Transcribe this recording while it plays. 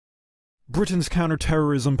Britain's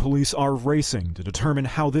counter-terrorism police are racing to determine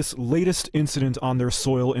how this latest incident on their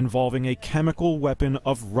soil involving a chemical weapon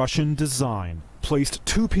of Russian design placed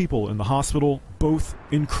 2 people in the hospital, both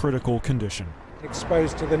in critical condition.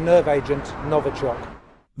 Exposed to the nerve agent Novichok.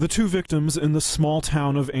 The 2 victims in the small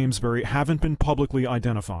town of Amesbury haven't been publicly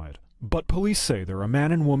identified, but police say they're a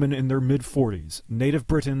man and woman in their mid-40s, native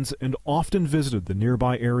Britons, and often visited the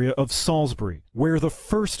nearby area of Salisbury, where the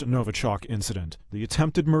first Novichok incident, the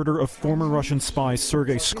attempted murder of former Russian spy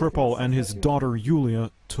Sergei Skripal and his daughter Yulia,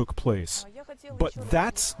 took place. But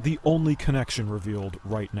that's the only connection revealed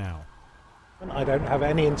right now. I don't have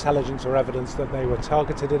any intelligence or evidence that they were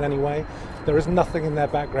targeted in any way. There is nothing in their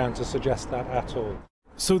background to suggest that at all.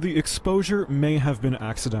 So the exposure may have been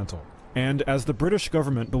accidental. And as the British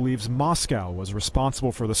government believes Moscow was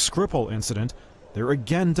responsible for the Skripal incident, they're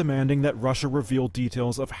again demanding that Russia reveal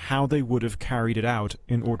details of how they would have carried it out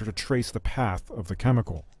in order to trace the path of the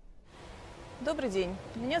chemical. Добрый день.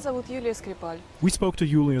 Меня зовут Юлия Скрипаль. We spoke to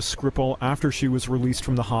Yulia Skripal after she was released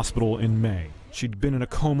from the hospital in May. She'd been in a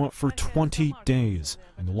coma for 20 days,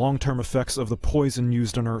 and the long-term effects of the poison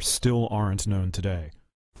used on her still aren't known today.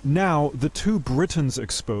 Now, the 2 Britons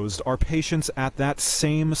exposed are patients at that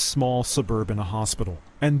same small suburban hospital.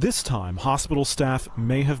 And this time, hospital staff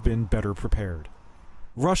may have been better prepared.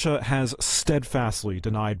 Russia has steadfastly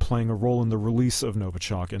denied playing a role in the release of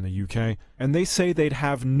Novichok in the UK, and they say they'd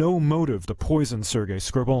have no motive to poison Sergei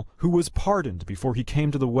Skripal, who was pardoned before he came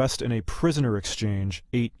to the West in a prisoner exchange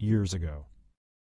 8 years ago.